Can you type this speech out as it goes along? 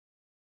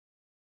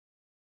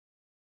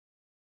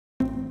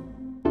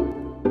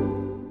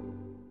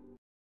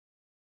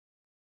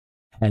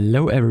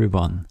Hello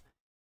everyone!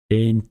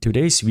 In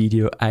today's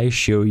video I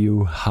show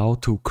you how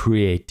to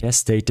create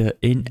test data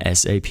in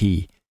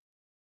SAP.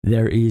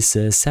 There is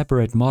a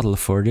separate model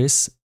for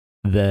this,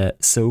 the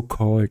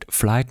so-called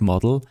flight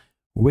model,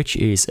 which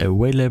is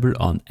available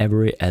on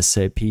every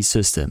SAP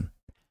system.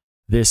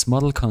 This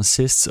model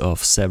consists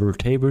of several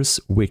tables,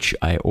 which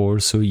I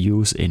also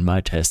use in my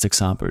test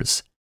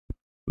examples.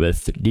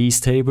 With these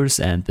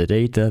tables and the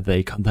data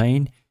they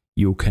contain,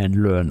 you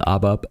can learn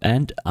ABAP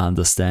and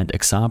understand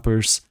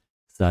examples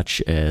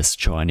such as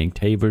joining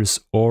tables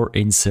or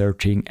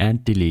inserting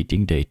and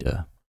deleting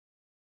data.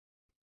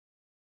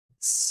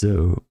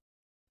 So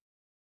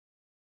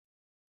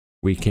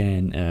we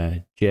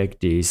can check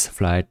this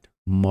flight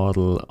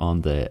model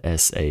on the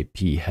SAP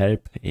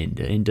help in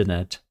the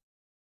internet.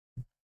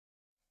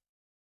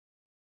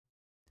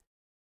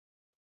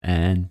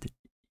 And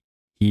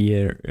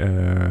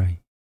here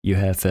you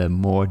have a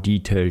more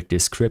detailed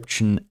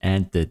description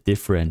and the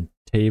different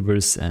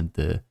tables and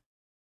the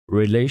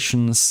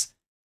relations.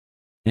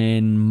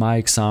 In my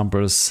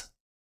examples,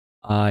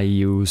 I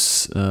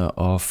use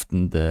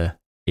often the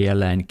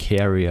airline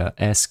carrier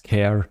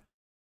scarr,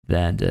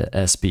 then the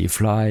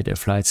spfli, the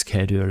flight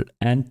schedule,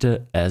 and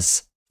the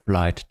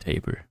sflight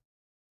table.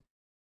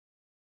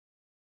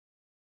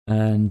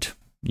 And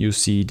you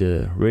see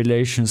the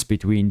relations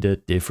between the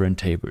different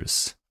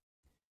tables.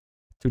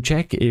 To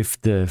check if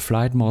the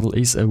flight model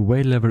is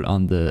available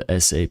on the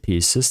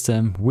SAP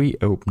system, we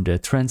open the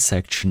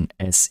transaction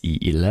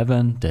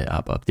SE11, the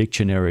ABAP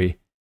dictionary,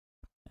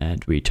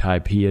 and we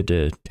type here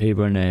the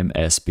table name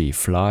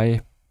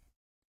spfli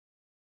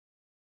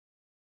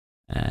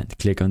and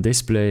click on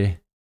display.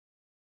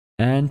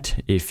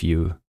 And if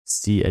you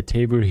see a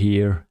table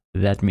here,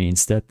 that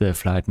means that the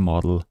flight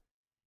model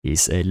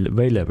is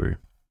available.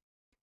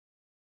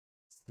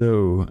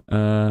 So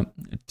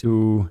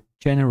to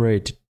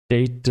generate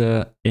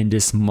data in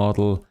this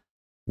model,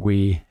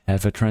 we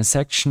have a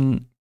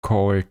transaction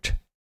called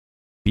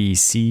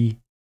BC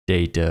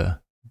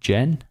data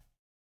gen.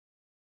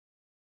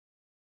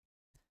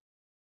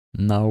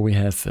 Now we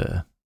have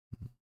a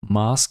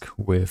mask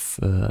with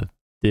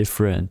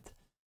different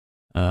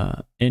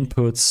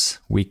inputs.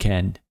 We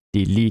can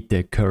delete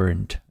the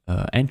current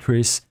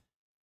entries,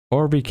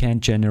 or we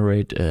can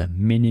generate a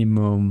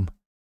minimum,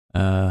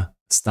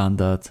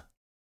 standard,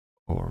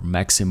 or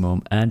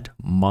maximum and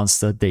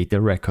monster data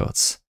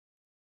records.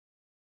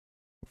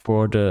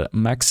 For the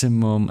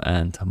maximum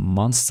and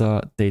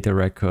monster data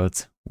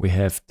record, we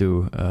have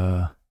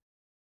to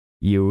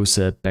use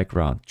a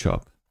background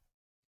job.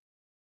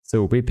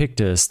 So we pick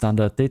the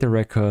standard data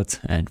record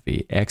and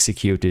we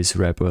execute this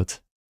report.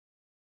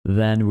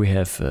 Then we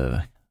have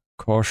a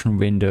caution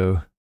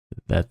window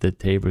that the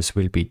tables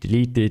will be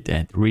deleted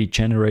and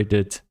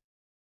regenerated.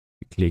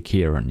 We click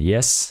here on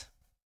yes.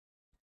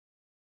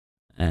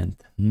 And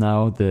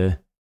now the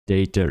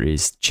data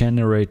is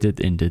generated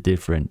in the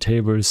different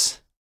tables.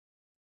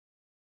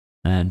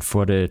 And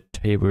for the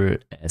table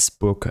as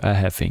book, I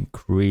have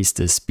increased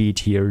the speed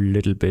here a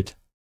little bit.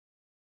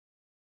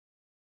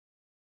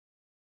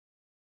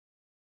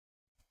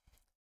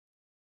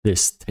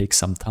 This takes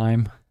some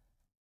time.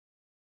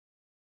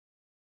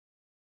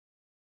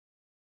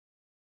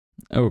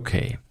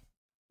 Okay,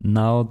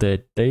 now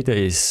the data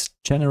is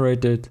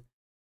generated.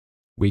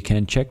 We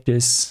can check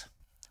this.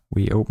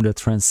 We open the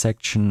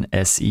transaction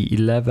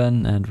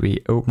SE11 and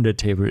we open the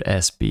table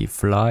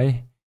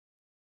spfli.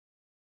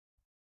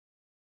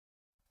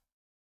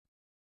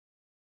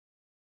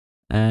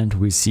 And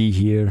we see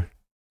here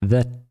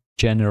that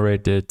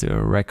generated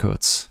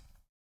records.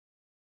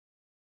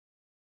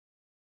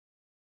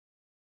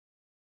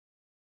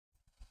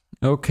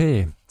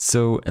 Okay,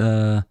 so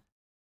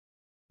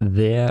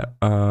there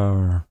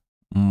are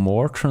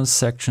more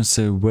transactions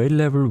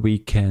available. We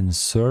can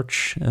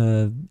search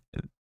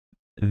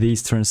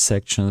these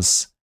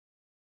transactions.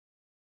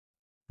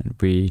 And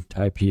we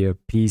type here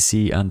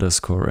PC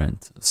underscore and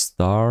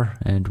star,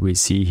 and we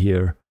see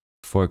here,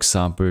 for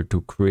example,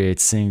 to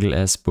create single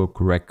sbook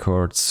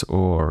records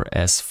or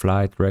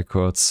sflight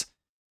records,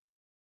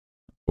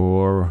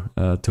 or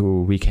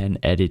we can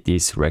edit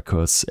these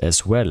records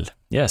as well.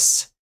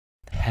 Yes.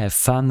 Have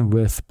fun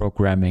with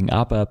programming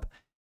ABAP.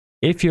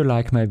 If you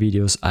like my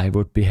videos, I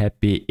would be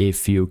happy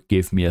if you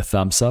give me a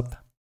thumbs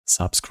up.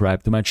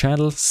 Subscribe to my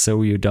channel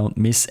so you don't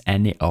miss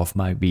any of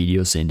my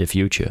videos in the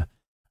future.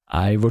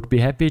 I would be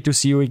happy to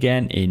see you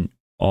again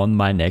on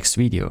my next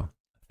video.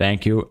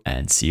 Thank you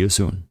and see you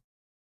soon.